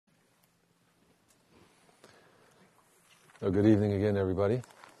Well, good evening again, everybody.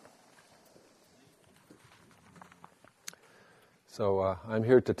 So I'm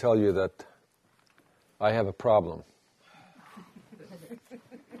here to tell you that I have a problem,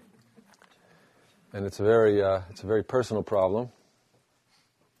 and it's a very personal problem,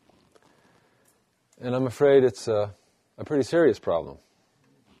 and I'm afraid it's a pretty serious problem.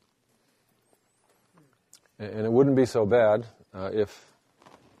 And it wouldn't be so bad if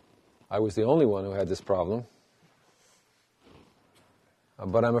I was the only one who had this problem.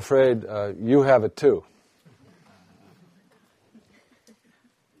 But I'm afraid you have it too.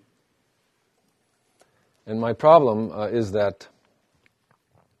 And my problem is that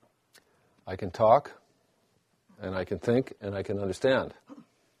I can talk, and I can think, and I can understand.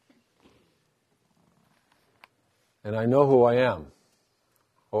 And I know who I am,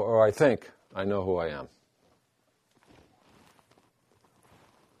 or I think I know who I am.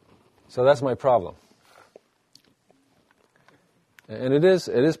 So that's my problem. And it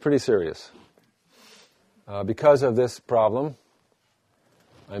is pretty serious. Because of this problem,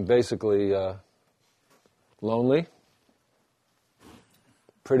 I'm basically lonely,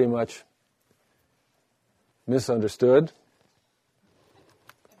 pretty much misunderstood,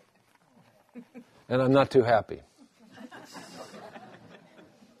 and I'm not too happy.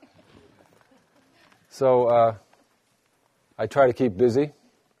 So I try to keep busy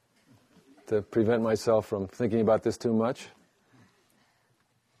to prevent myself from thinking about this too much.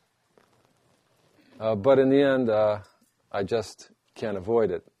 But in the end, I just can't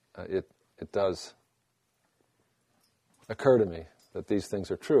avoid it. It does occur to me that these things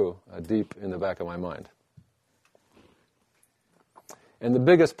are true deep in the back of my mind. And the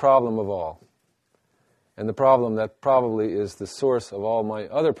biggest problem of all, and the problem that probably is the source of all my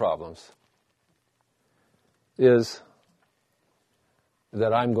other problems, is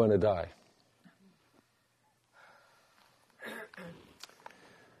that I'm going to die.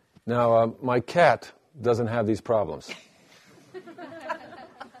 Now, my cat doesn't have these problems.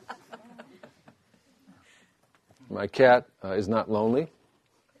 My cat is not lonely.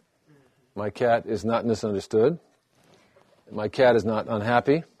 My cat is not misunderstood. My cat is not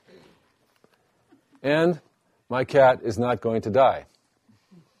unhappy. And my cat is not going to die.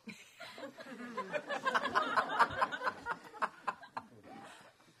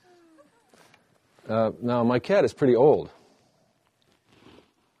 Now, my cat is pretty old.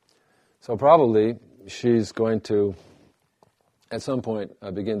 So probably she's going to, at some point,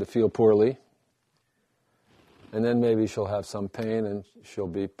 begin to feel poorly. And then maybe she'll have some pain and she'll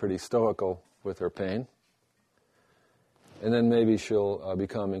be pretty stoical with her pain. And then maybe she'll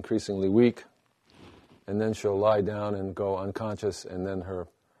become increasingly weak. And then she'll lie down and go unconscious, and then her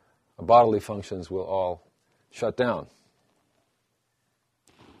bodily functions will all shut down.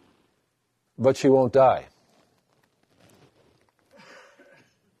 But she won't die.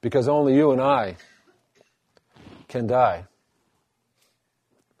 Because only you and I can die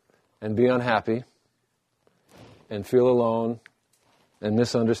and be unhappy and feel alone and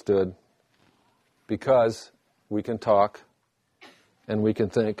misunderstood, because we can talk and we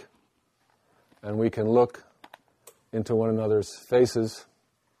can think and we can look into one another's faces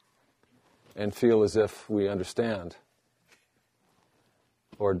and feel as if we understand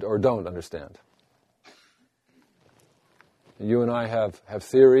or don't understand. You and I have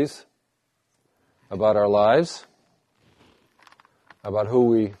theories about our lives, about who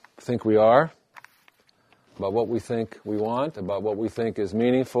we think we are, about what we think we want, about what we think is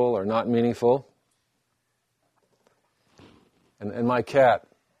meaningful or not meaningful. And my cat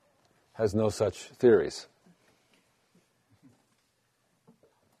has no such theories.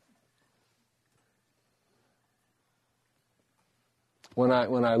 When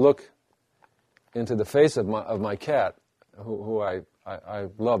I look into the face of my cat, who I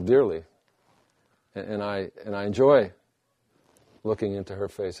love dearly, and I enjoy looking into her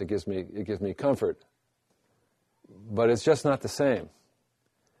face. It gives me comfort, but it's just not the same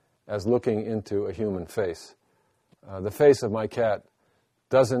as looking into a human face. The face of my cat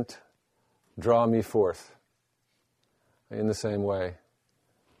doesn't draw me forth in the same way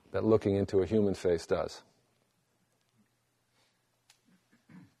that looking into a human face does.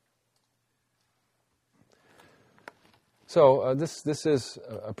 So this is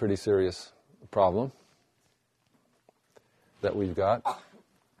a pretty serious problem that we've got,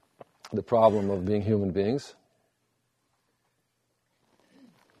 the problem of being human beings.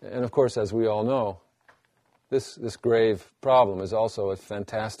 And of course, as we all know, this grave problem is also a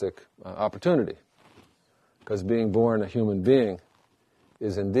fantastic opportunity, because being born a human being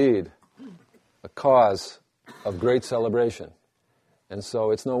is indeed a cause of great celebration. And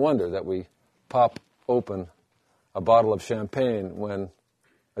so it's no wonder that we pop open a bottle of champagne when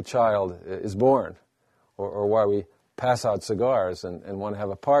a child is born, or why we pass out cigars and want to have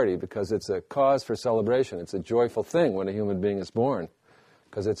a party, because it's a cause for celebration. It's a joyful thing when a human being is born,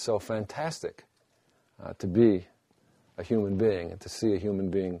 because it's so fantastic to be a human being and to see a human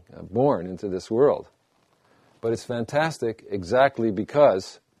being born into this world. But it's fantastic exactly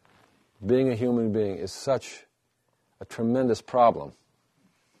because being a human being is such a tremendous problem.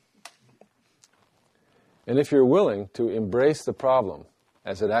 And if you're willing to embrace the problem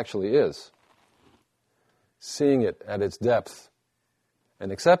as it actually is, seeing it at its depth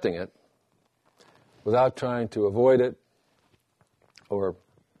and accepting it without trying to avoid it or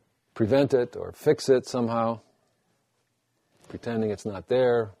prevent it or fix it somehow, pretending it's not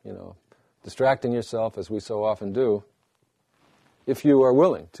there, distracting yourself as we so often do, if you are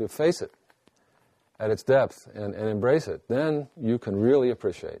willing to face it at its depth and embrace it, then you can really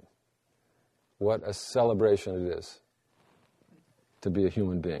appreciate what a celebration it is to be a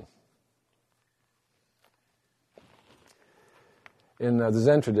human being. In the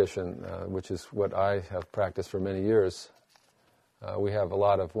Zen tradition, which is what I have practiced for many years, we have a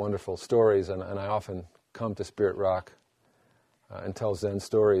lot of wonderful stories, and I often come to Spirit Rock and tell Zen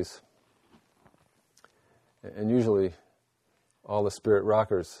stories. And usually all the Spirit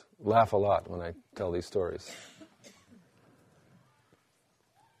Rockers laugh a lot when I tell these stories.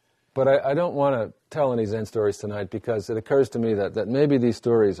 But I don't want to tell any Zen stories tonight because it occurs to me that maybe these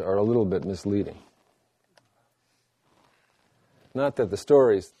stories are a little bit misleading. Not that the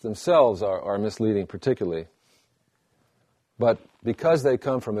stories themselves are misleading particularly, but because they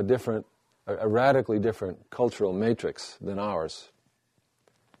come from a radically different cultural matrix than ours,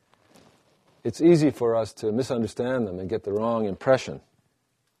 it's easy for us to misunderstand them and get the wrong impression.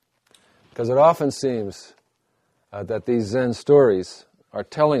 Because it often seems that these Zen stories are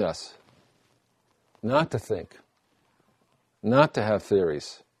telling us not to think, not to have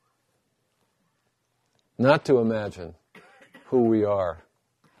theories, not to imagine who we are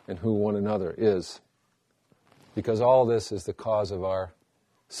and who one another is, because all this is the cause of our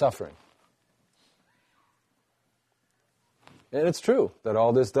suffering. And it's true that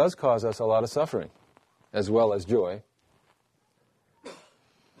all this does cause us a lot of suffering, as well as joy.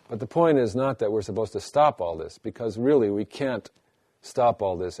 But the point is not that we're supposed to stop all this, because really we can't stop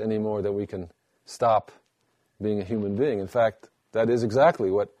all this any more than we can stop being a human being. In fact, that is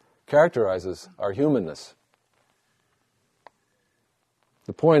exactly what characterizes our humanness.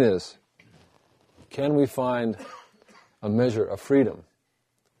 The point is, can we find a measure of freedom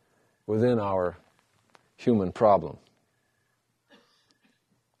within our human problem?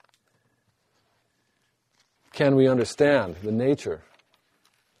 Can we understand the nature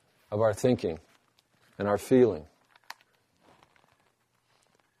of our thinking and our feeling?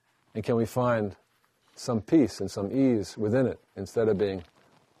 And can we find some peace and some ease within it instead of being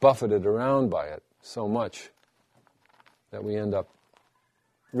buffeted around by it so much that we end up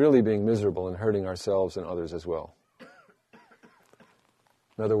really being miserable and hurting ourselves and others as well?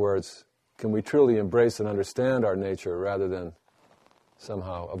 In other words, can we truly embrace and understand our nature rather than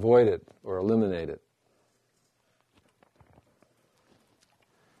somehow avoid it or eliminate it?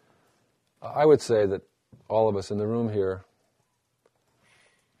 I would say that all of us in the room here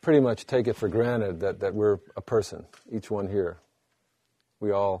pretty much take it for granted that we're a person, each one here.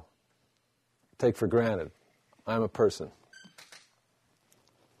 We all take for granted, I'm a person.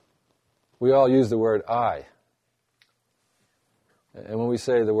 We all use the word I. And when we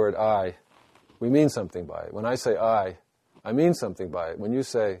say the word I, we mean something by it. When I say I mean something by it. When you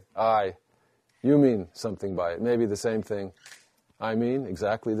say I, you mean something by it. Maybe the same thing I mean,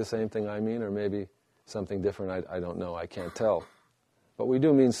 exactly the same thing I mean, or maybe something different, I don't know, I can't tell. But we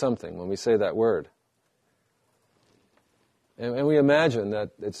do mean something when we say that word. And we imagine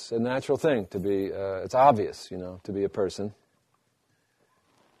that it's a natural thing to be, it's obvious, to be a person.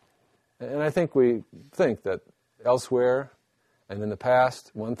 And I think we think that elsewhere and in the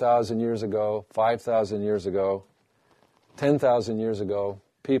past, 1,000 years ago, 5,000 years ago, 10,000 years ago,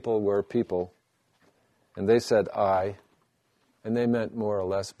 people were people, and they said I, and they meant more or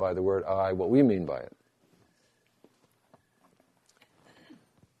less by the word I what we mean by it.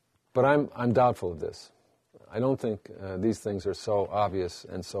 But I'm doubtful of this. I don't think these things are so obvious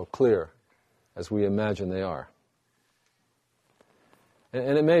and so clear as we imagine they are.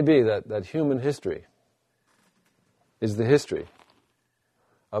 And it may be that human history is the history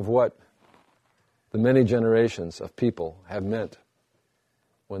of what the many generations of people have meant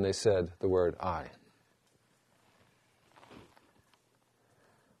when they said the word I.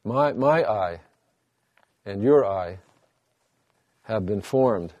 My I and your I have been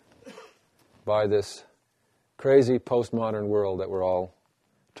formed by this crazy postmodern world that we're all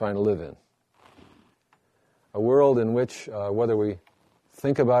trying to live in. A world in which, whether we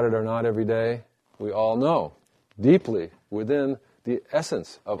think about it or not every day, we all know deeply within the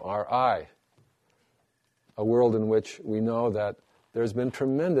essence of our I. A world in which we know that there's been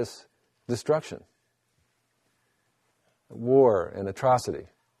tremendous destruction, war and atrocity,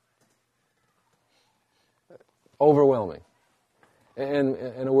 overwhelming.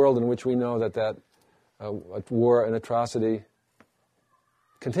 And a world in which we know that war and atrocity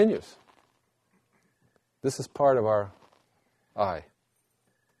continues. This is part of our I.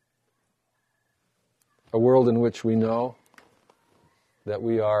 A world in which we know that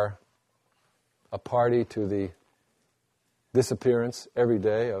we are a party to the disappearance every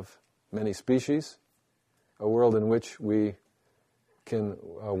day of many species. A world in which we can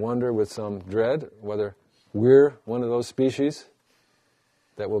wonder with some dread whether we're one of those species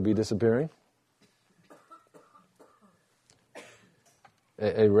that will be disappearing.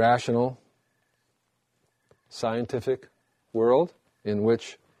 A rational, scientific world in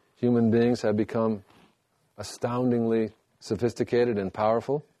which human beings have become astoundingly sophisticated and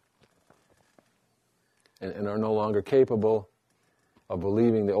powerful and are no longer capable of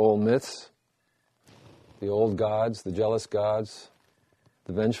believing the old myths, the old gods, the jealous gods,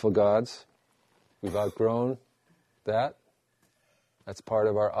 the vengeful gods. We've outgrown that. That's part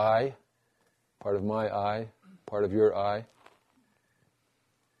of our I, part of my I, part of your I.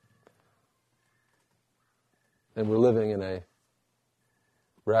 And we're living in a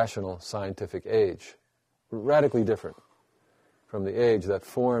rational, scientific age, radically different from the age that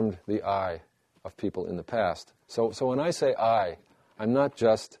formed the I of people in the past. So when I say I, I'm not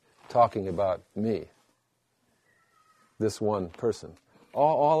just talking about me, this one person.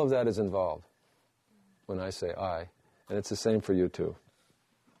 All of that is involved when I say I, and it's the same for you too.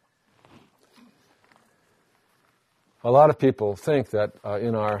 A lot of people think that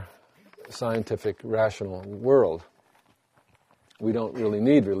in our scientific, rational world, we don't really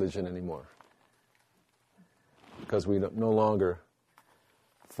need religion anymore because we no longer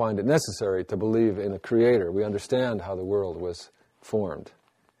find it necessary to believe in a creator. We understand how the world was formed.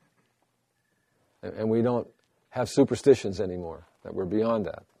 And we don't have superstitions anymore, that we're beyond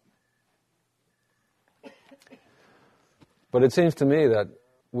that. But it seems to me that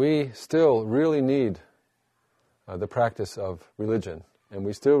we still really need the practice of religion, and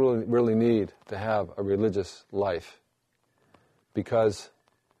we still really need to have a religious life, because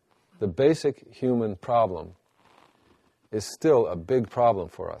the basic human problem is still a big problem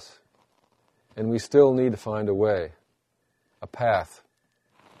for us. And we still need to find a way, a path,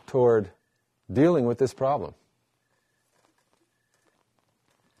 toward dealing with this problem.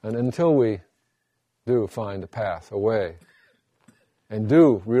 And until we do find a path, a way, and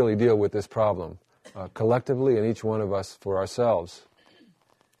do really deal with this problem collectively, and each one of us for ourselves,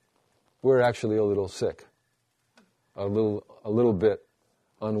 we're actually a little sick, a little bit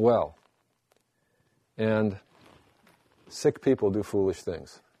unwell. And sick people do foolish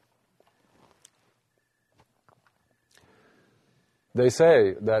things. They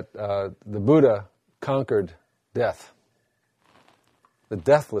say that the Buddha conquered death. The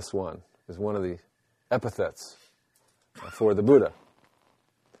deathless one is one of the epithets for the Buddha.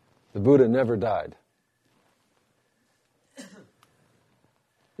 The Buddha never died.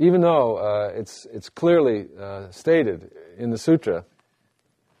 Even though it's clearly stated in the sutra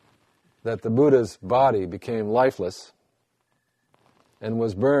that the Buddha's body became lifeless and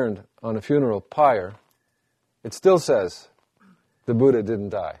was burned on a funeral pyre, it still says the Buddha didn't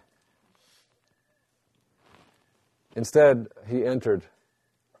die. Instead, he entered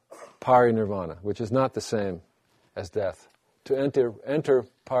parinirvana, which is not the same as death. To enter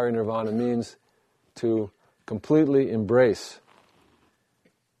parinirvana means to completely embrace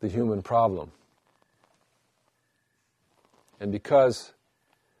the human problem. And because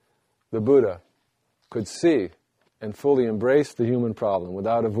the Buddha could see and fully embrace the human problem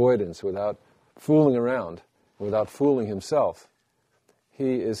without avoidance, without fooling around, without fooling himself,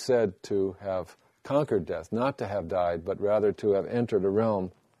 he is said to have conquered death, not to have died, but rather to have entered a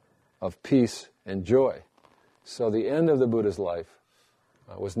realm of peace and joy. So the end of the Buddha's life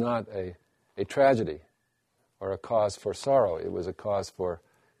was not a tragedy or a cause for sorrow. It was a cause for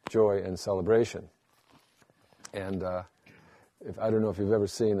joy and celebration. And I don't know if you've ever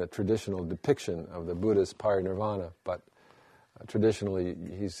seen a traditional depiction of the Buddha's parinirvana, but traditionally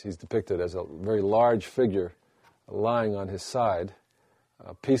he's depicted as a very large figure lying on his side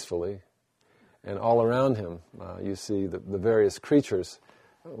peacefully, and all around him you see the various creatures.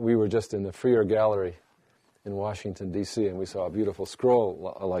 We were just in the Freer Gallery in Washington, D.C., and we saw a beautiful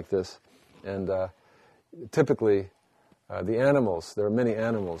scroll like this, and typically the animals, there are many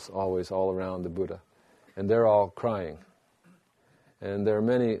animals always all around the Buddha, and they're all crying. And there are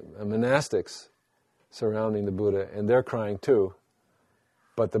many monastics surrounding the Buddha, and they're crying too.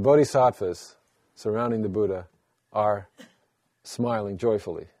 But the bodhisattvas surrounding the Buddha are smiling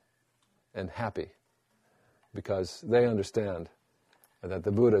joyfully and happy because they understand that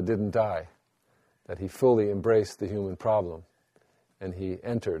the Buddha didn't die, that he fully embraced the human problem, and he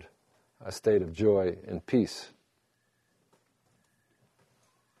entered a state of joy and peace.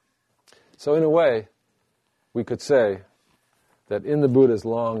 So in a way, we could say that in the Buddha's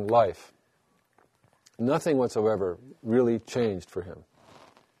long life, nothing whatsoever really changed for him.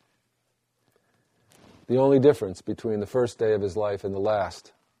 The only difference between the first day of his life and the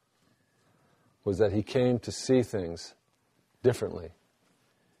last was that he came to see things differently.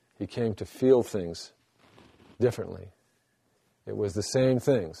 He came to feel things differently. It was the same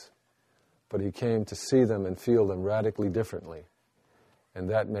things, but he came to see them and feel them radically differently. And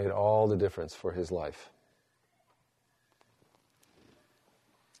that made all the difference for his life.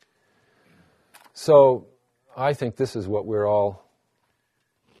 So, I think this is what we're all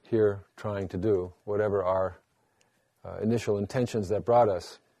here trying to do, whatever our initial intentions that brought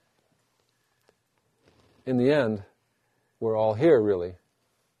us. In the end, we're all here, really,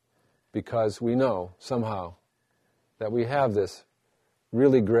 because we know, somehow, that we have this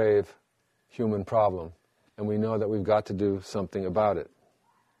really grave human problem, and we know that we've got to do something about it,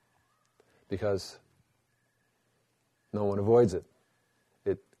 because no one avoids it.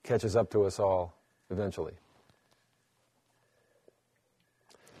 It catches up to us all eventually.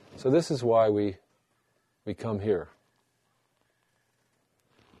 So this is why we come here.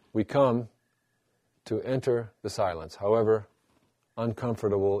 We come to enter the silence, however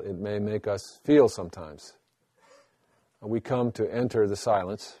uncomfortable it may make us feel sometimes. We come to enter the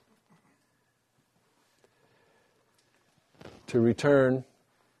silence, to return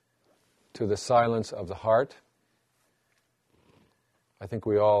to the silence of the heart. I think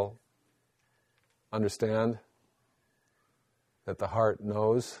we all understand that the heart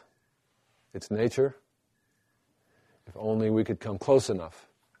knows its nature. If only we could come close enough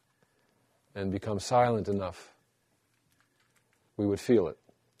and become silent enough, we would feel it.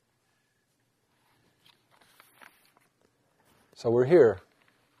 So we're here,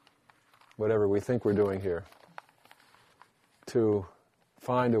 whatever we think we're doing here, to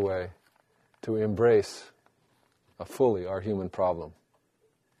find a way to embrace fully our human problem.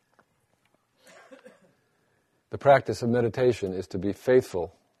 The practice of meditation is to be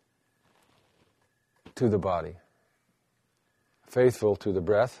faithful to the body, faithful to the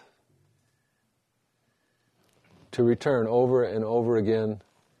breath, to return over and over again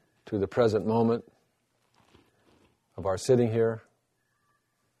to the present moment of our sitting here,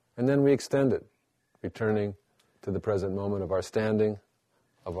 and then we extend it, returning to the present moment of our standing,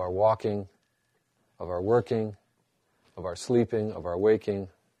 of our walking, of our working, of our sleeping, of our waking,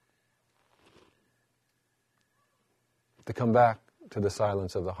 to come back to the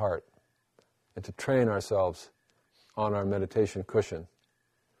silence of the heart and to train ourselves on our meditation cushion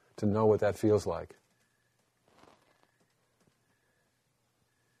to know what that feels like.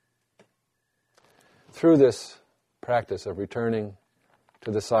 Through this practice of returning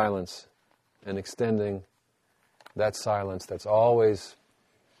to the silence and extending that silence that's always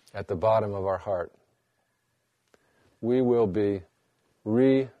at the bottom of our heart, we will be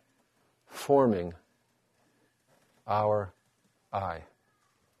reforming our I.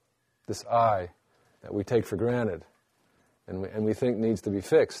 This I that we take for granted and we think needs to be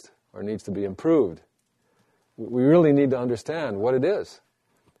fixed or needs to be improved. We really need to understand what it is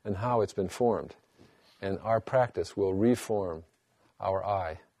and how it's been formed. And our practice will reform our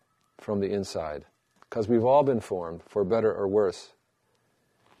I from the inside. Because we've all been formed, for better or worse,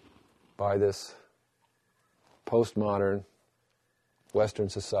 by this postmodern Western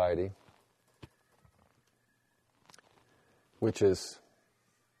society, which is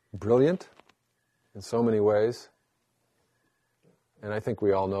brilliant in so many ways, and I think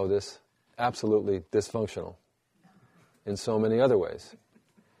we all know this, absolutely dysfunctional in so many other ways.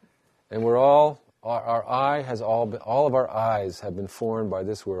 And we're all, our eye has all of our eyes have been formed by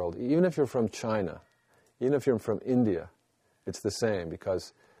this world. Even if you're from China, even if you're from India, it's the same,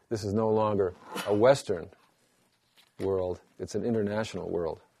 because this is no longer a Western world, it's an international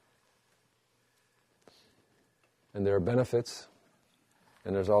world. And there are benefits,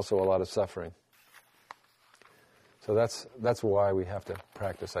 and there's also a lot of suffering. So that's why we have to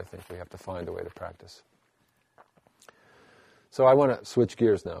practice, I think. We have to find a way to practice. So I want to switch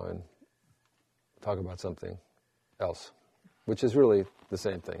gears now and talk about something else, which is really the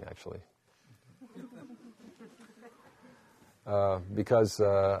same thing, actually. because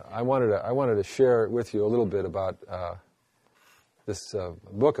I wanted to share with you a little bit about this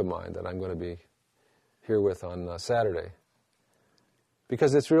book of mine that I'm going to be here with on Saturday.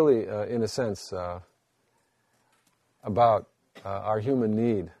 Because it's really, in a sense, about our human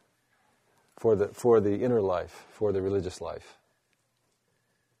need for the inner life, for the religious life.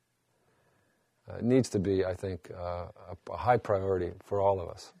 It needs to be, I think, a high priority for all of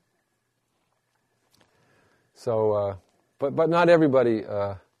us. So, but not everybody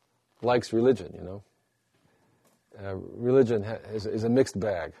likes religion, you know. Religion is a mixed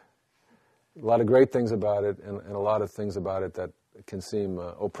bag. A lot of great things about it, and a lot of things about it that can seem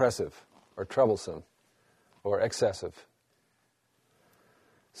oppressive or troublesome or excessive.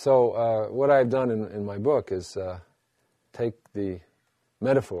 So what I've done in my book is take the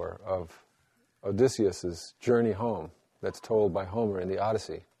metaphor of Odysseus' journey home that's told by Homer in the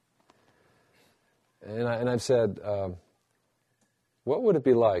Odyssey. And I've said, what would it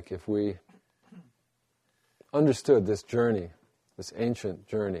be like if we understood this journey, this ancient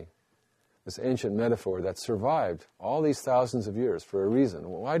journey, this ancient metaphor that survived all these thousands of years for a reason?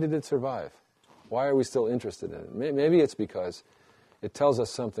 Why did it survive? Why are we still interested in it? Maybe it's because it tells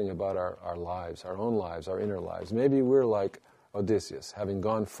us something about our lives, our own lives, our inner lives. Maybe we're like Odysseus, having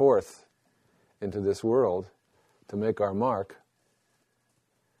gone forth into this world to make our mark,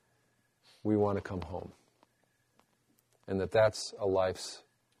 we want to come home. And that's a life's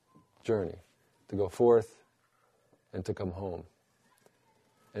journey, to go forth and to come home.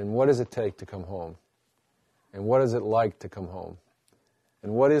 And what does it take to come home? And what is it like to come home?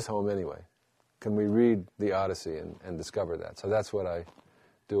 And what is home anyway? Can we read the Odyssey and discover that? So that's what I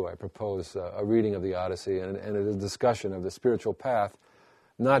do. I propose a reading of the Odyssey and a discussion of the spiritual path,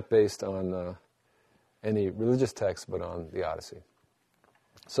 not based on any religious text, but on the Odyssey.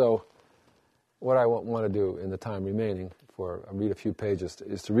 So what I want to do in the time remaining read a few pages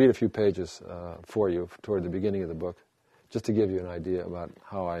is to read a few pages for you toward the beginning of the book, just to give you an idea about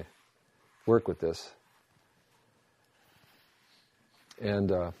how I work with this.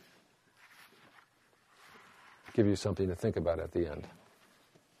 And give you something to think about at the end.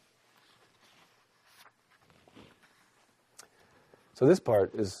 So this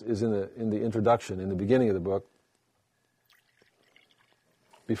part is in the introduction, in the beginning of the book,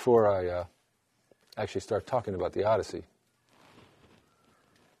 before I actually start talking about the Odyssey.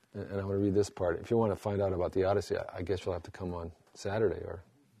 And I want to read this part. If you want to find out about the Odyssey, I guess you'll have to come on Saturday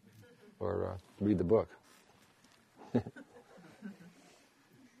or read the book.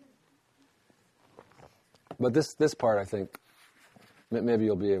 But this part, I think, maybe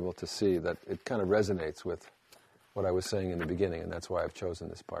you'll be able to see that it kind of resonates with what I was saying in the beginning, and that's why I've chosen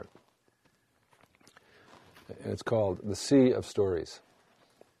this part. And it's called The Sea of Stories.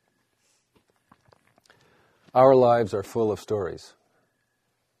 Our lives are full of stories.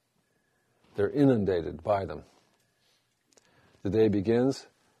 They're inundated by them. The day begins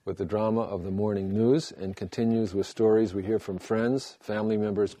with the drama of the morning news and continues with stories we hear from friends, family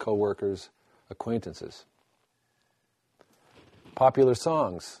members, co-workers, acquaintances. Popular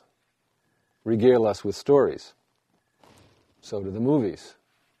songs regale us with stories. So do the movies,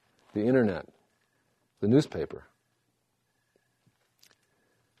 the internet, the newspaper.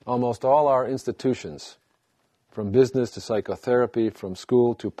 Almost all our institutions, from business to psychotherapy, from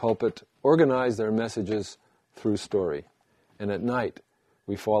school to pulpit, organize their messages through story. And at night,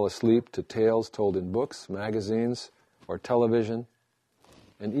 we fall asleep to tales told in books, magazines, or television.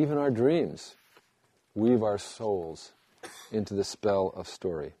 And even our dreams weave our souls into the spell of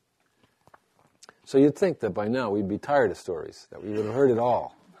story. So you'd think that by now we'd be tired of stories, that we would have heard it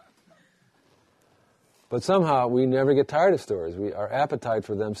all. But somehow we never get tired of stories. Our appetite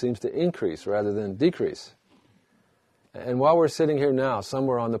for them seems to increase rather than decrease. And while we're sitting here now,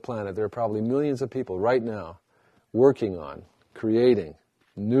 somewhere on the planet, there are probably millions of people right now working on, creating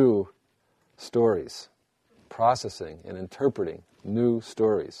new stories, processing and interpreting new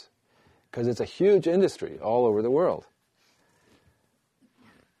stories. Because it's a huge industry all over the world.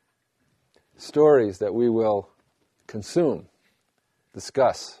 Stories that we will consume,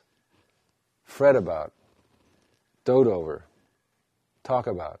 discuss, fret about, dote over, talk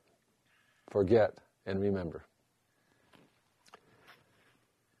about, forget, and remember.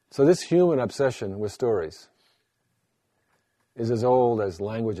 So this human obsession with stories is as old as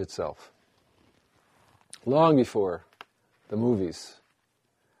language itself. Long before the movies,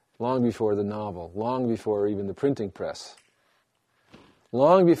 long before the novel, long before even the printing press,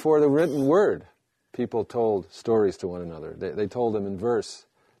 long before the written word, people told stories to one another. They told them in verse.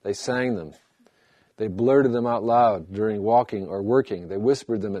 They sang them. They blurted them out loud during walking or working. They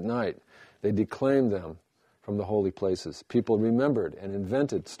whispered them at night. They declaimed them from the holy places. People remembered and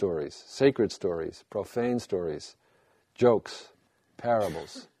invented stories, sacred stories, profane stories, jokes,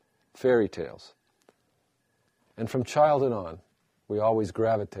 parables, fairy tales. And from childhood on, we always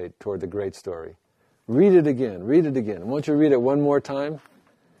gravitate toward the great story. Read it again, read it again. Won't you read it one more time?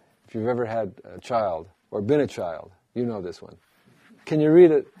 If you've ever had a child or been a child, you know this one. Can you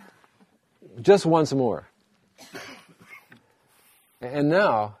read it just once more? And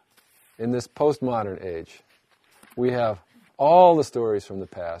now, in this postmodern age, we have all the stories from the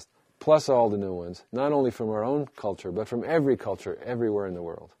past, plus all the new ones, not only from our own culture, but from every culture everywhere in the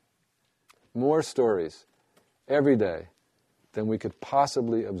world. More stories every day than we could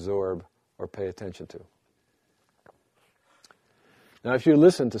possibly absorb or pay attention to. Now, if you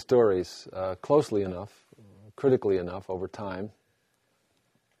listen to stories closely enough, critically enough over time,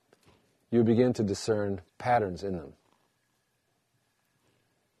 you begin to discern patterns in them.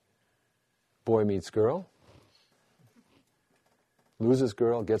 Boy meets girl, loses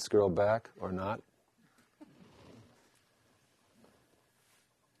girl, gets girl back or not.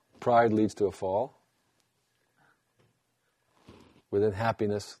 Pride leads to a fall. Within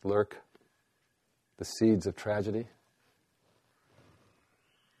happiness lurk the seeds of tragedy.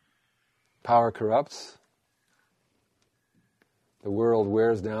 Power corrupts. The world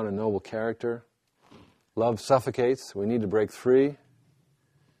wears down a noble character. Love suffocates. We need to break free.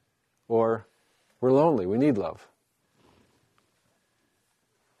 Or we're lonely. We need love.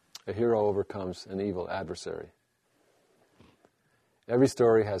 A hero overcomes an evil adversary. Every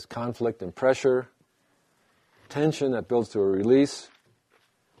story has conflict and pressure, tension that builds to a release.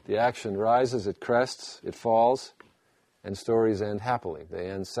 The action rises, it crests, it falls, and stories end happily. They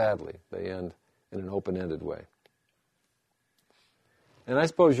end sadly. They end in an open-ended way. And I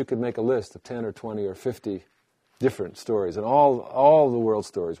suppose you could make a list of 10 or 20 or 50 different stories, and all the world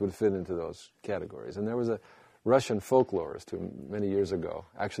stories would fit into those categories. And there was a Russian folklorist who many years ago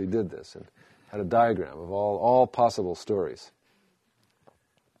actually did this and had a diagram of all possible stories.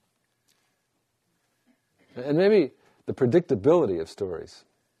 And maybe the predictability of stories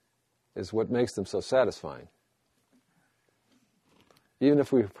is what makes them so satisfying. Even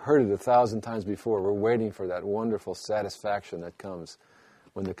if we've heard it 1,000 times before, we're waiting for that wonderful satisfaction that comes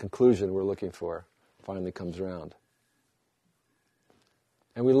when the conclusion we're looking for finally comes around.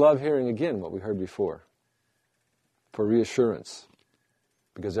 And we love hearing again what we heard before, for reassurance,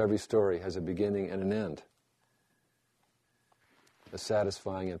 because every story has a beginning and an end, a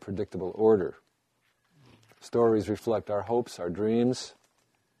satisfying and predictable order. Stories reflect our hopes, our dreams,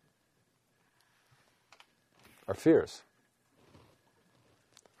 our fears.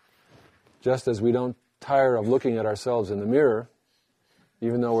 Just as we don't tire of looking at ourselves in the mirror,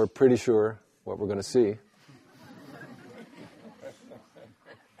 even though we're pretty sure what we're going to see,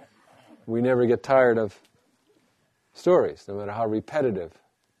 we never get tired of stories, no matter how repetitive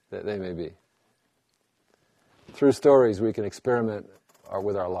they may be. Through stories, we can experiment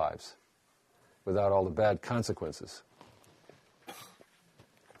with our lives without all the bad consequences.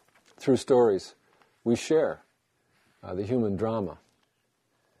 Through stories, we share the human drama,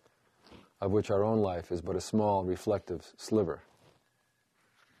 of which our own life is but a small reflective sliver.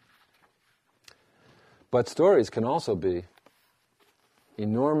 But stories can also be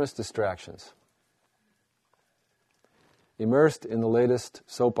enormous distractions. Immersed in the latest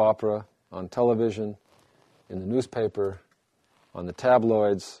soap opera on television, in the newspaper, on the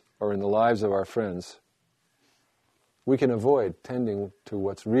tabloids, or in the lives of our friends, we can avoid tending to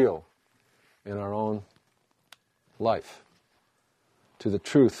what's real in our own life, to the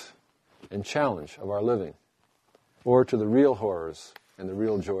truth and challenge of our living, or to the real horrors and the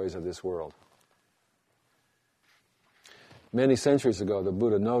real joys of this world. Many centuries ago, the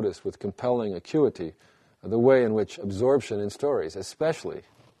Buddha noticed with compelling acuity the way in which absorption in stories, especially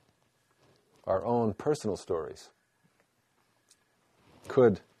our own personal stories,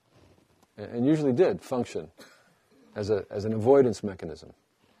 could, and usually did, function as an avoidance mechanism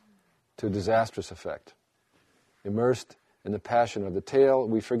to disastrous effect. Immersed in the passion of the tale,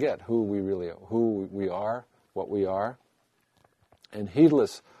 we forget who we are, what we are, and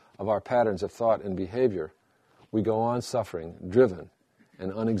heedless of our patterns of thought and behavior, we go on suffering, driven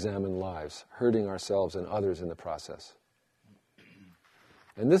and unexamined lives, hurting ourselves and others in the process.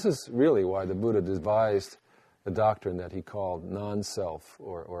 And this is really why the Buddha devised the doctrine that he called non-self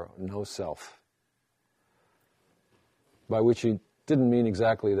or no self, by which he didn't mean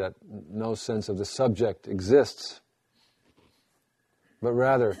exactly that no sense of the subject exists, but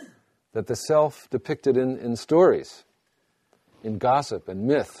rather that the self depicted in stories, in gossip and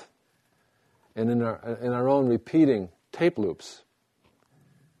myth, and in our own repeating tape loops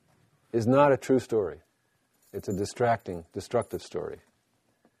is not a true story. It's a distracting, destructive story.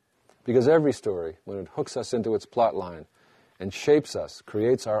 Because every story, when it hooks us into its plot line and shapes us,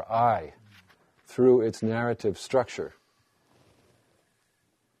 creates our I through its narrative structure,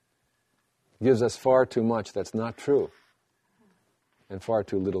 gives us far too much that's not true and far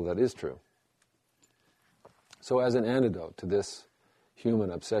too little that is true. So as an antidote to this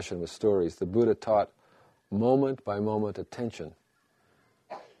human obsession with stories, the Buddha taught moment-by-moment attention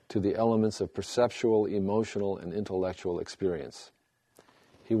to the elements of perceptual, emotional, and intellectual experience.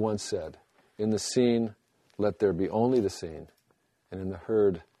 He once said, "In the seen, let there be only the seen, and in the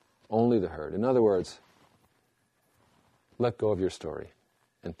heard, only the heard." In other words, let go of your story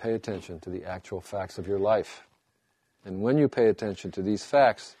and pay attention to the actual facts of your life. And when you pay attention to these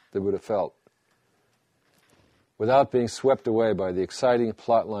facts, the Buddha felt, without being swept away by the exciting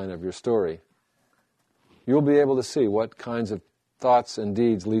plot line of your story, you'll be able to see what kinds of thoughts and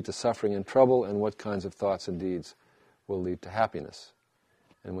deeds lead to suffering and trouble, and what kinds of thoughts and deeds will lead to happiness.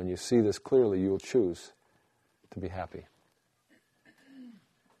 And when you see this clearly, you will choose to be happy.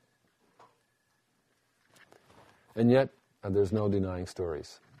 And yet, there's no denying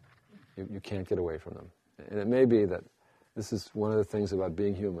stories. You can't get away from them. And it may be that this is one of the things about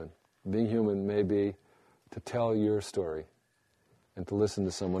being human. Being human may be to tell your story and to listen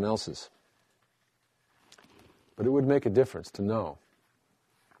to someone else's. But it would make a difference to know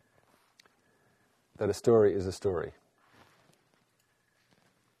that a story is a story.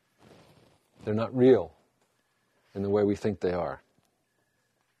 They're not real in the way we think they are.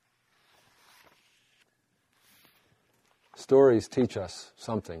 Stories teach us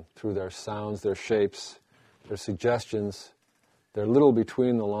something through their sounds, their shapes, their suggestions, their little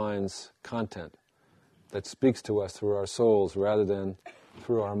between-the-lines content that speaks to us through our souls rather than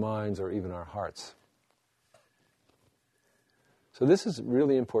through our minds or even our hearts. So this is a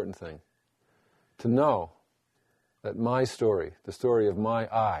really important thing, to know that my story, the story of my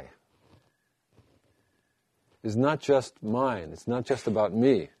I, is not just mine. It's not just about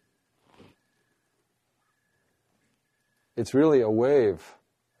me. It's really a wave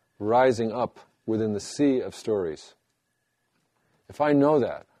rising up within the sea of stories. If I know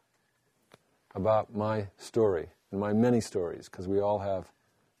that about my story and my many stories, because we all have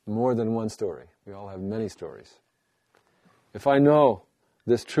more than one story, we all have many stories. If I know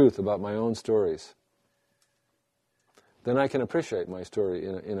this truth about my own stories, then I can appreciate my story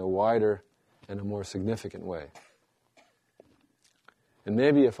in a wider and a more significant way. And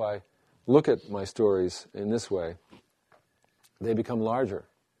maybe if I look at my stories in this way, they become larger.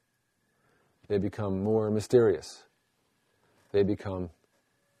 They become more mysterious. They become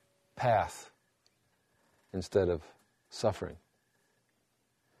path instead of suffering.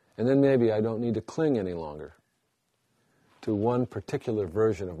 And then maybe I don't need to cling any longer to one particular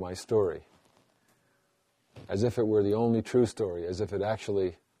version of my story, as if it were the only true story, as if it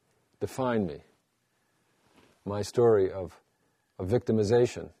actually defined me. My story of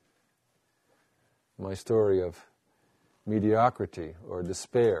victimization, my story of mediocrity or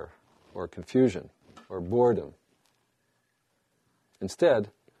despair or confusion or boredom. Instead,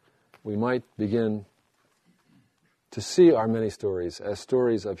 we might begin to see our many stories as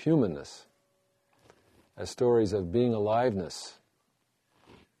stories of humanness, as stories of being aliveness,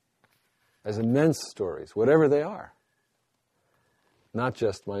 as immense stories, whatever they are. Not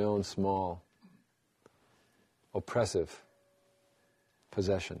just my own small, oppressive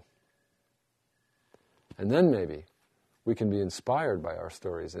possession. And then maybe we can be inspired by our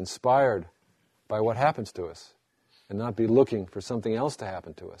stories, inspired by what happens to us, and not be looking for something else to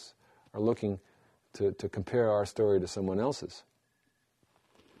happen to us, or looking to compare our story to someone else's.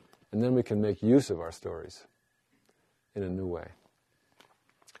 And then we can make use of our stories in a new way.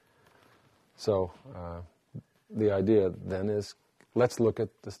 So the idea then is, let's look at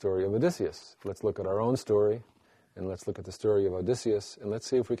the story of Odysseus. Let's look at our own story, and let's look at the story of Odysseus, and let's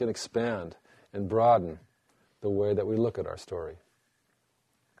see if we can expand and broaden the way that we look at our story.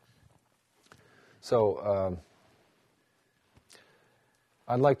 So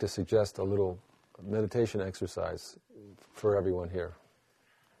I'd like to suggest a little meditation exercise for everyone here.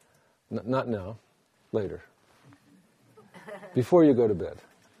 Not now, later. Before you go to bed.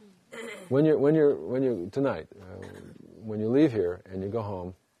 When you tonight, when you leave here and you go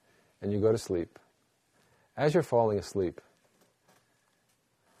home and you go to sleep, as you're falling asleep,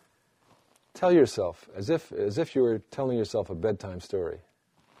 tell yourself, as if you were telling yourself a bedtime story,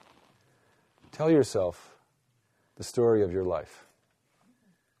 tell yourself the story of your life.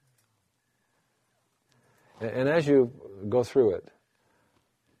 And as you go through it,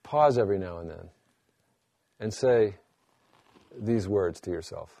 pause every now and then and say these words to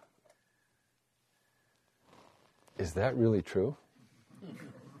yourself. is that really true?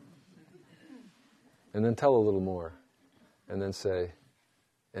 And then tell a little more. And then say,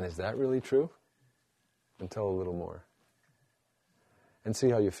 and is that really true? And tell a little more. And see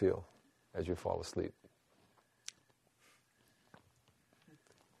how you feel as you fall asleep.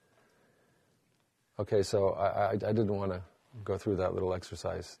 Okay, so I didn't want to go through that little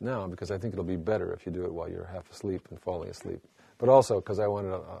exercise now because I think it'll be better if you do it while you're half asleep and falling asleep. But also because I wanted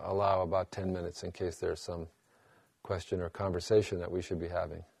to allow about 10 minutes in case there's some question or conversation that we should be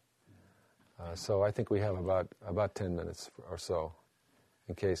having. So I think we have about 10 minutes or so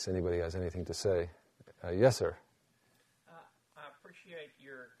in case anybody has anything to say. Yes, sir. I appreciate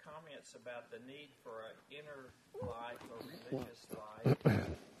your comments about the need for an inner life or religious life.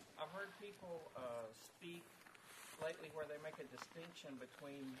 I've heard people speak lately where they make a distinction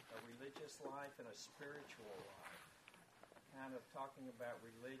between a religious life and a spiritual life, kind of talking about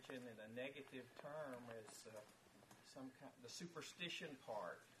religion in a negative term as the superstition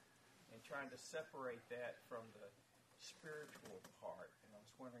part, and trying to separate that from the spiritual part. And I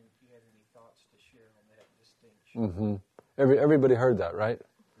was wondering if you had any thoughts to share on that distinction. Mm-hmm. Everybody heard that, right?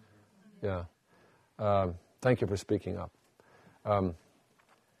 Mm-hmm. Yeah. Thank you for speaking up.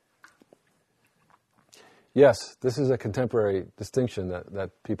 Yes, this is a contemporary distinction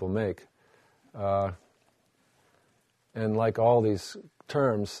that people make. And like all these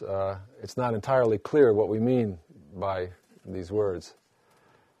terms, it's not entirely clear what we mean by these words.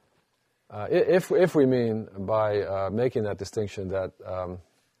 If we mean by making that distinction that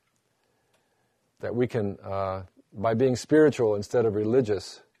we can, by being spiritual instead of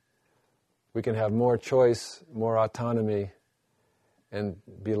religious, we can have more choice, more autonomy, and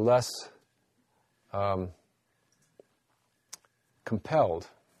be less compelled.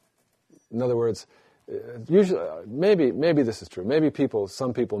 In other words, usually, maybe this is true. Maybe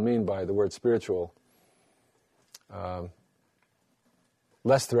some people mean by the word spiritual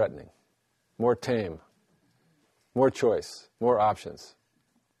less threatening, more tame, more choice, more options.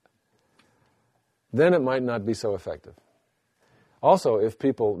 Then it might not be so effective. Also, if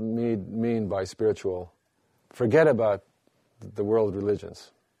people mean by spiritual, forget about the world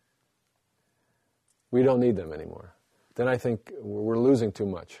religions. We don't need them anymore. Then I think we're losing too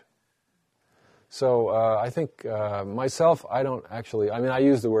much. So I think myself, I don't actually, I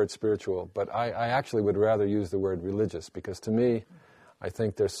use the word spiritual, but I actually would rather use the word religious, because to me, I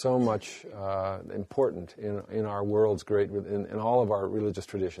think there's so much important in our world's in all of our religious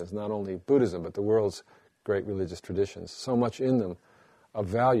traditions, not only Buddhism, but the world's great religious traditions, so much in them of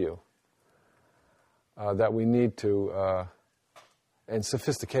value that we need to, and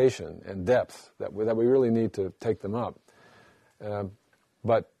sophistication and depth, that we really need to take them up. And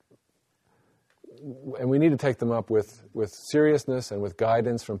we need to take them up with seriousness and with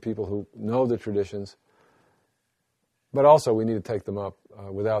guidance from people who know the traditions. But also we need to take them up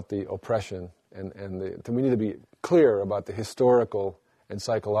without the oppression, and we need to be clear about the historical and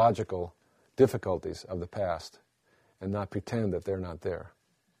psychological difficulties of the past and not pretend that they're not there.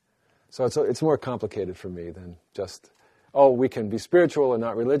 So it's more complicated for me than just, we can be spiritual and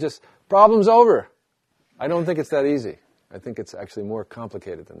not religious. Problem's over. I don't think it's that easy. I think it's actually more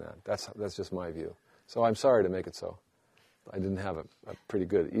complicated than that. That's just my view. So I'm sorry to make it so. I didn't have a pretty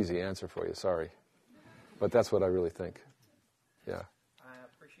good, easy answer for you. Sorry. But that's what I really think. Yeah. I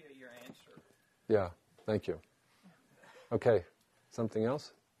appreciate your answer. Yeah. Thank you. Okay. Something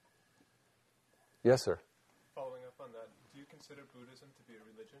else? Yes, sir. Following up on that, do you consider Buddhism to be a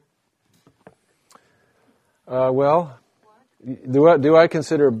religion? Do I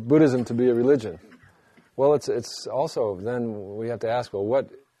consider Buddhism to be a religion? Well, it's also, then we have to ask,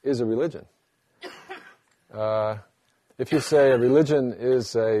 what is a religion? If you say a religion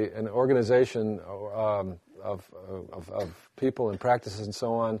is an organization of people and practices and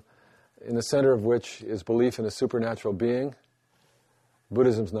so on, in the center of which is belief in a supernatural being,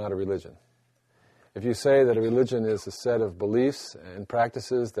 Buddhism's not a religion. If you say that a religion is a set of beliefs and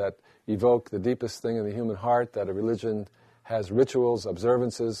practices that evoke the deepest thing in the human heart, that a religion has rituals,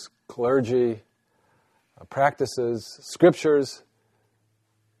 observances, clergy, practices, scriptures,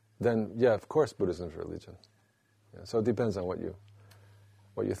 then of course Buddhism is a religion. Yeah, so it depends on what you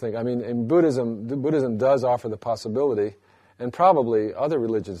think. In Buddhism does offer the possibility, and probably other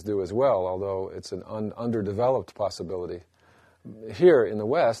religions do as well, although it's an underdeveloped possibility. Here in the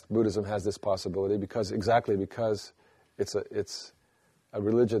West, Buddhism has this possibility because it's a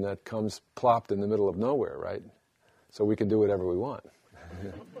religion that comes plopped in the middle of nowhere, right? So we can do whatever we want.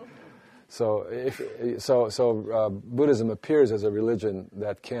 So Buddhism appears as a religion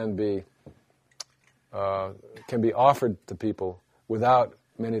that can be offered to people without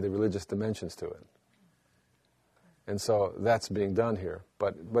many of the religious dimensions to it. And so that's being done here.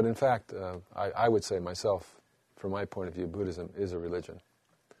 But in fact, I would say myself, from my point of view, Buddhism is a religion.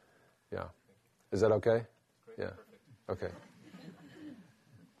 Yeah. Is that okay? Great. Yeah. Okay.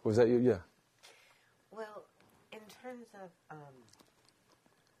 Was that you? Yeah. Well, in terms of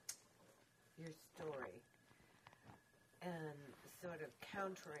your story and sort of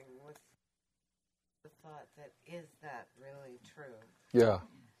countering with the thought that, is that really true? Yeah.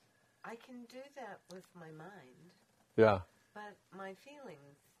 I can do that with my mind, Yeah. but my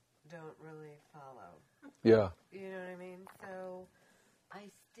feelings don't really follow. Yeah. You know what I mean? So I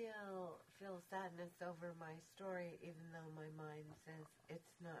still feel sadness over my story, even though my mind says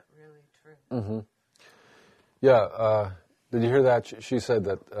it's not really true. Mm-hmm. Yeah. Did you hear that? She said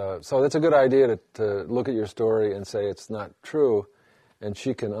that. So that's a good idea to look at your story and say it's not true, and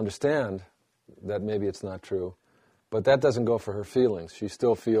she can understand that maybe it's not true. But that doesn't go for her feelings. She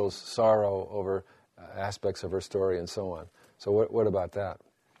still feels sorrow over aspects of her story and so on. So what about that?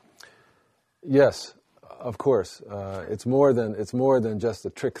 Yes, of course. It's more than just a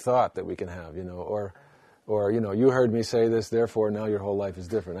trick thought that we can have, or you heard me say this, therefore now your whole life is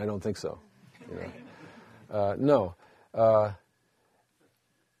different. I don't think so. No.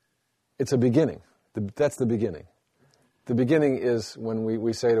 It's a beginning. That's the beginning. The beginning is when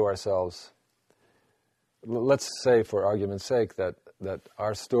we say to ourselves, let's say for argument's sake that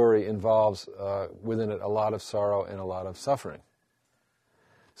our story involves within it a lot of sorrow and a lot of suffering.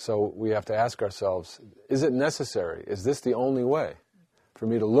 So we have to ask ourselves, is it necessary? Is this the only way for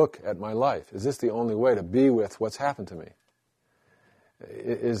me to look at my life? Is this the only way to be with what's happened to me?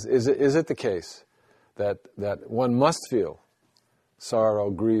 Is it the case that one must feel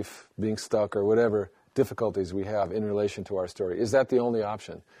sorrow, grief, being stuck, or whatever difficulties we have in relation to our story? Is that the only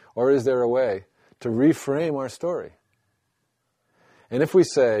option? Or is there a way to reframe our story? And if we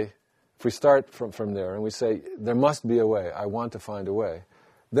start from there and we say, there must be a way, I want to find a way,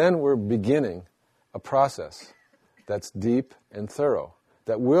 then we're beginning a process that's deep and thorough,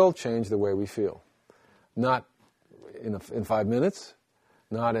 that will change the way we feel. Not in 5 minutes,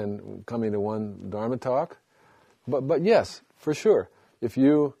 not in coming to one Dharma talk, but yes, for sure, if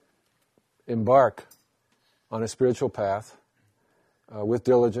you embark on a spiritual path with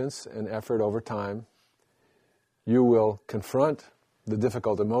diligence and effort over time, you will confront the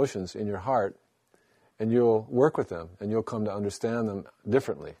difficult emotions in your heart, and you'll work with them, and you'll come to understand them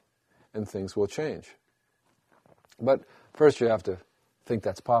differently, and things will change. But first you have to think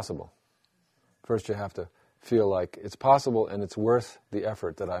that's possible. First you have to feel like it's possible and it's worth the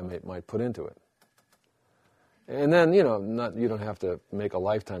effort that I might put into it. And then, you don't have to make a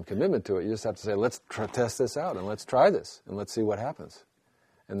lifetime commitment to it. You just have to say, let's test this out, and let's try this, and let's see what happens.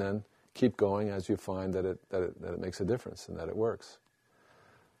 And then keep going as you find that it makes a difference and that it works.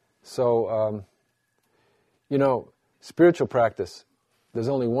 So, spiritual practice, there's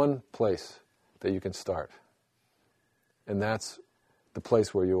only one place that you can start. And that's the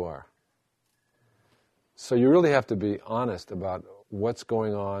place where you are. So you really have to be honest about what's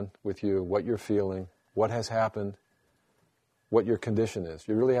going on with you, what you're feeling, what has happened, what your condition is.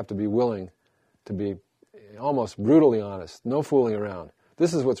 You really have to be willing to be almost brutally honest, no fooling around.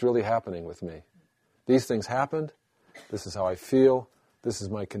 This is what's really happening with me. These things happened. This is how I feel. This is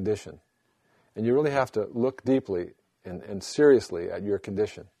my condition. And you really have to look deeply and seriously at your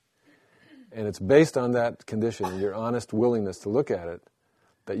condition. And it's based on that condition and your honest willingness to look at it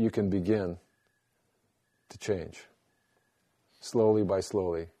that you can begin to change. Slowly by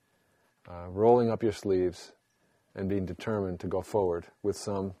slowly, rolling up your sleeves and being determined to go forward with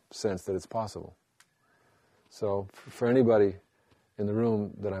some sense that it's possible. So for anybody in the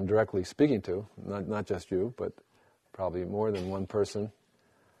room that I'm directly speaking to, not just you, but probably more than one person,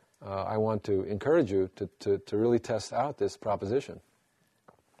 I want to encourage you to really test out this proposition.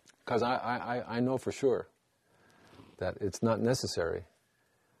 Because I know for sure that it's not necessary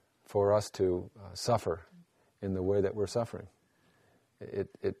for us to suffer in the way that we're suffering.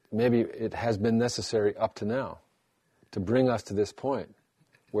 Maybe it has been necessary up to now to bring us to this point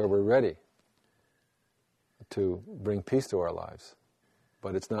where we're ready to bring peace to our lives.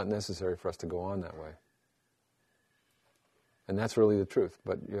 But it's not necessary for us to go on that way. And that's really the truth,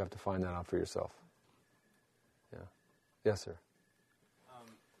 but you have to find that out for yourself. Yeah. Yes, sir.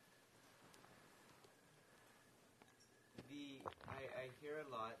 I hear a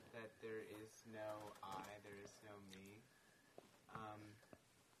lot that there is no I, there is no me.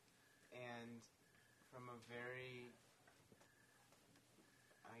 And from a very,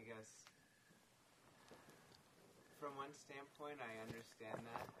 I guess, from one standpoint, I understand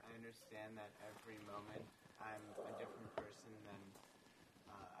that. I understand that every moment I'm a different person than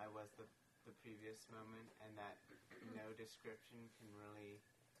I was the previous moment, and that no description can really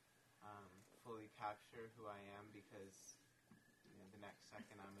fully capture who I am, because the next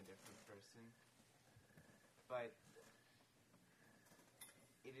second I'm a different person. But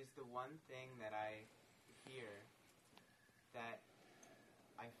it is the one thing that I hear that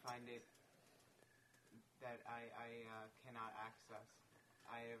I find it that I cannot access.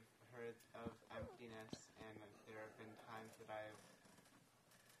 I have heard of emptiness, and there have been times that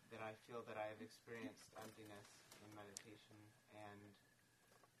I feel that I have experienced emptiness in meditation, and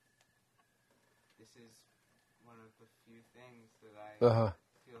this is one of the few things that I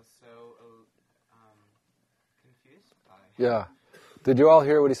feel so confused by. Yeah. Did you all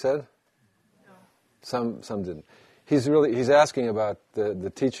hear what he said? No. Some didn't. He's asking about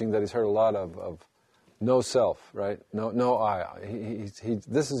the teaching that he's heard a lot of no self, right? No I. He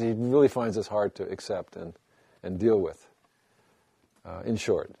really finds this hard to accept and deal with. In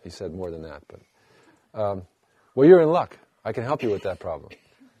short, he said more than that. But well, you're in luck. I can help you with that problem.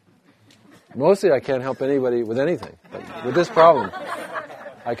 Mostly, I can't help anybody with anything, but with this problem,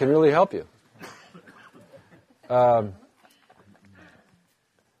 I can really help you.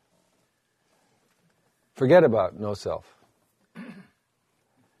 Forget about no self.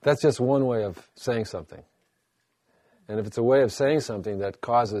 That's just one way of saying something. And if it's a way of saying something that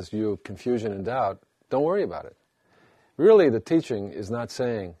causes you confusion and doubt, don't worry about it. Really, the teaching is not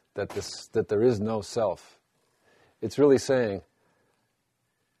saying that there is no self. It's really saying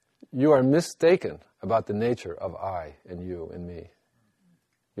you are mistaken about the nature of I and you and me.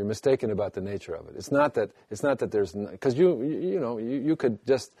 You're mistaken about the nature of it. It's not that there's, because you could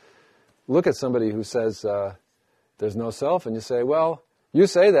just look at somebody who says there's no self, and you say, well, you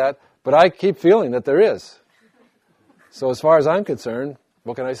say that, but I keep feeling that there is. So as far as I'm concerned,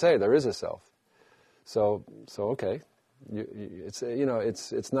 what can I say? There is a self. So okay.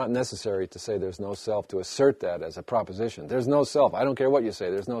 It's not necessary to say there's no self, to assert that as a proposition. There's no self. I don't care what you say.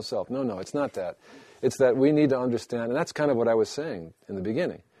 There's no self. No, it's not that. It's that we need to understand, and that's kind of what I was saying in the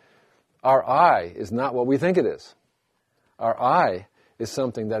beginning. Our I is not what we think it is. Our I is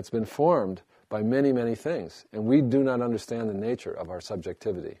something that's been formed by many, many things, and we do not understand the nature of our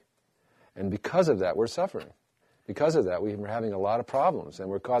subjectivity. And because of that, we're suffering. Because of that, we're having a lot of problems, and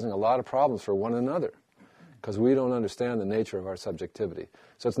we're causing a lot of problems for one another, because we don't understand the nature of our subjectivity.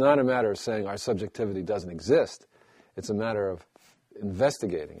 So it's not a matter of saying our subjectivity doesn't exist. It's a matter of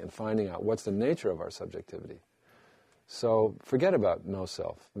investigating and finding out what's the nature of our subjectivity. So forget about no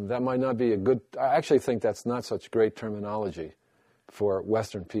self. That might not be a good... I actually think that's not such great terminology for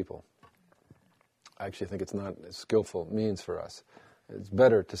Western people. I actually think it's not a skillful means for us. It's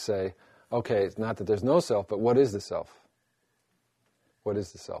better to say, okay, it's not that there's no self, but what is the self? What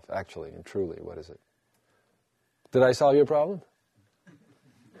is the self, actually and truly? What is it? Did I solve your problem?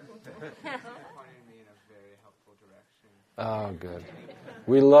 Pointed me in a very helpful direction. Oh, good.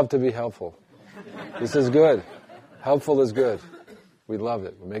 We love to be helpful. This is good. Helpful is good. We love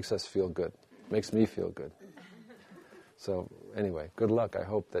it. It makes us feel good. It makes me feel good. So anyway, good luck. I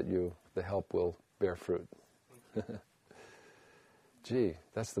hope that the help will bear fruit. Gee,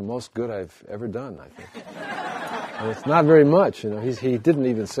 that's the most good I've ever done, I think. And it's not very much, He didn't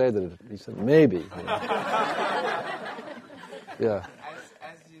even say that. He said maybe. Yeah.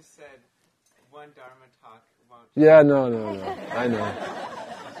 As you said, one Dharma talk won't... Yeah, no. I know.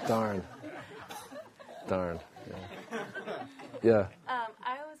 Darn. Yeah.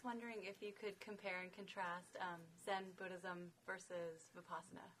 I was wondering if you could compare and contrast Zen Buddhism versus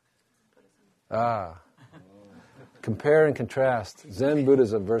Vipassana Buddhism. Compare and contrast Zen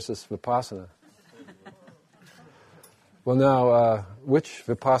Buddhism versus Vipassana. Well, now, which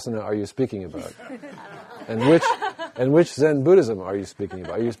Vipassana are you speaking about? And which Zen Buddhism are you speaking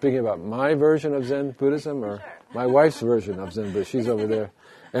about? Are you speaking about my version of Zen Buddhism or my wife's version of Zen Buddhism? She's over there.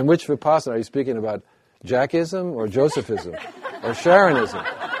 And which Vipassana are you speaking about? Jackism or Josephism or Sharonism?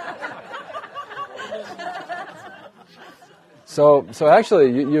 So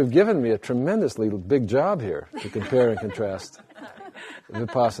actually, you've given me a tremendously big job here to compare and contrast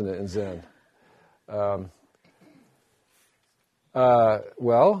Vipassana and Zen.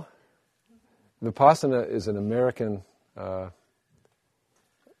 Well, Vipassana is an American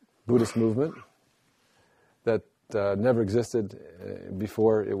Buddhist movement that never existed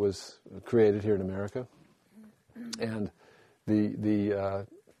before it was created here in America. And the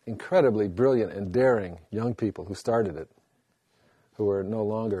incredibly brilliant and daring young people who started it, who are no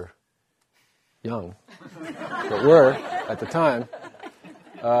longer young, but were at the time,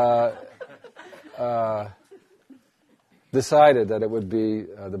 decided that it would be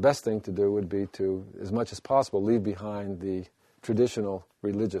the best thing to do would be to, as much as possible, leave behind the traditional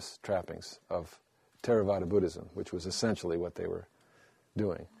religious trappings of Theravada Buddhism, which was essentially what they were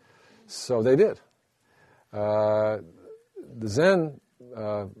doing. So they did. The Zen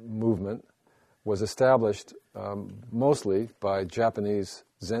movement was established mostly by Japanese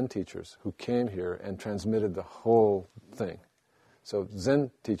Zen teachers who came here and transmitted the whole thing. So Zen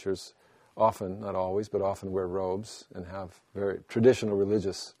teachers often, not always, but often wear robes and have very traditional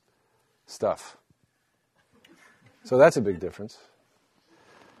religious stuff. So that's a big difference.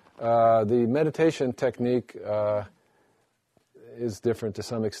 The meditation technique is different to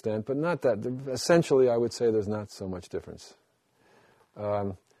some extent, but not that. Essentially, I would say there's not so much difference.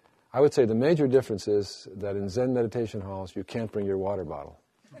 I would say the major difference is that in Zen meditation halls, you can't bring your water bottle.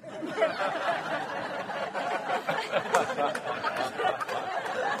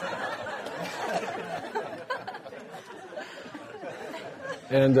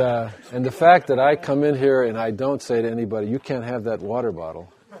 And the fact that I come in here and I don't say to anybody, you can't have that water bottle,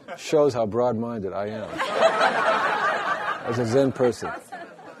 shows how broad-minded I am as a Zen person.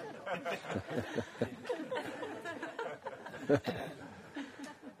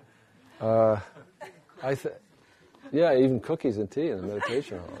 Yeah, even cookies and tea in the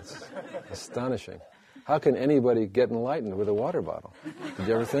meditation hall. It's astonishing. How can anybody get enlightened with a water bottle? Did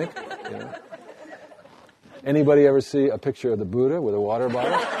you ever think? You know? Anybody ever see a picture of the Buddha with a water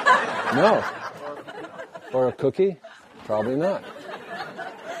bottle? No. Or a cookie? Probably not.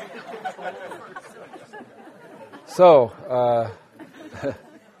 So,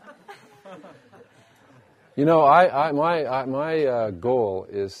 you know, my goal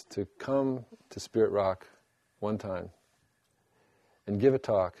is to come to Spirit Rock one time and give a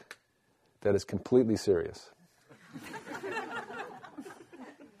talk that is completely serious.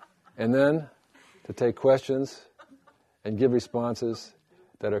 And then to take questions and give responses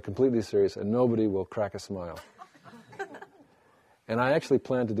that are completely serious, and nobody will crack a smile. And I actually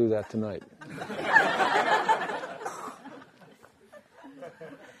plan to do that tonight.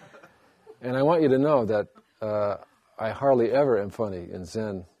 And I want you to know that I hardly ever am funny in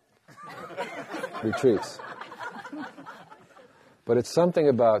Zen retreats. But it's something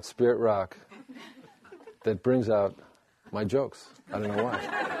about Spirit Rock that brings out my jokes. I don't know why.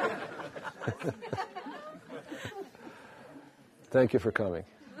 Thank you for coming.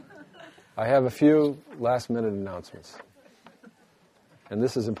 I have a few last-minute announcements. And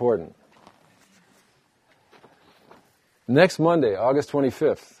this is important. Next Monday, August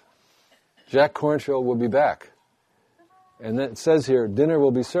 25th, Jack Cornshill will be back. And then it says here, dinner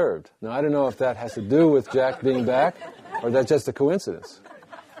will be served. Now, I don't know if that has to do with Jack being back, or that's just a coincidence.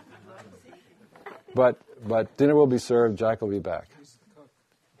 But dinner will be served, Jack will be back.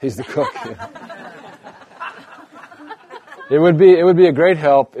 He's the cook. Yeah. It would be a great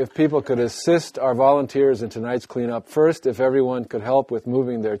help if people could assist our volunteers in tonight's cleanup. First, if everyone could help with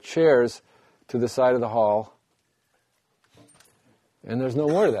moving their chairs to the side of the hall. And there's no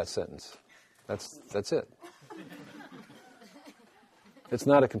more to that sentence. That's it. It's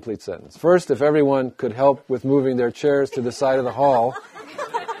not a complete sentence. First, if everyone could help with moving their chairs to the side of the hall.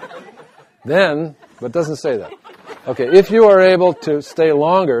 Then, but it doesn't say that. Okay, if you are able to stay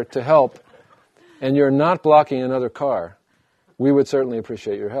longer to help and you're not blocking another car, we would certainly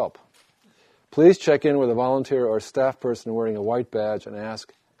appreciate your help. Please check in with a volunteer or staff person wearing a white badge and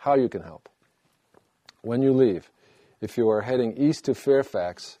ask how you can help. When you leave, if you are heading east to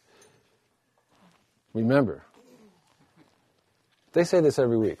Fairfax, remember, they say this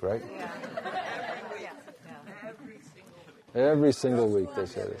every week, right? Yeah. Every single week they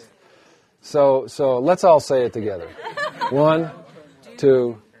say this. So let's all say it together. 1,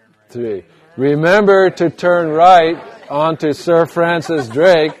 2, 3. Remember to turn right onto Sir Francis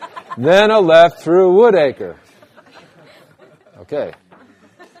Drake, then a left through Woodacre. Okay.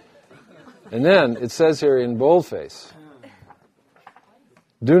 And then it says here in boldface,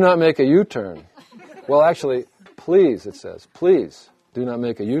 do not make a U-turn. Well, actually, please, it says, please do not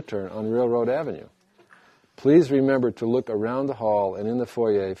make a U-turn on Railroad Avenue. Please remember to look around the hall and in the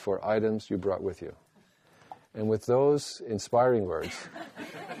foyer for items you brought with you. And with those inspiring words,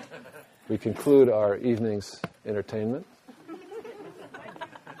 we conclude our evening's entertainment.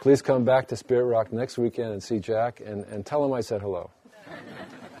 Please come back to Spirit Rock next weekend and see Jack and tell him I said hello.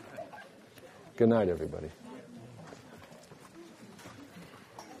 Good night, everybody.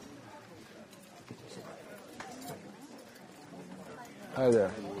 Hi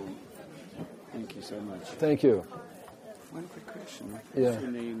there. Thank you so much. Thank you. One quick question. Yeah. What's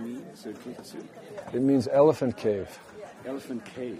your name mean, Sujitsu? It means elephant cave. Elephant cave.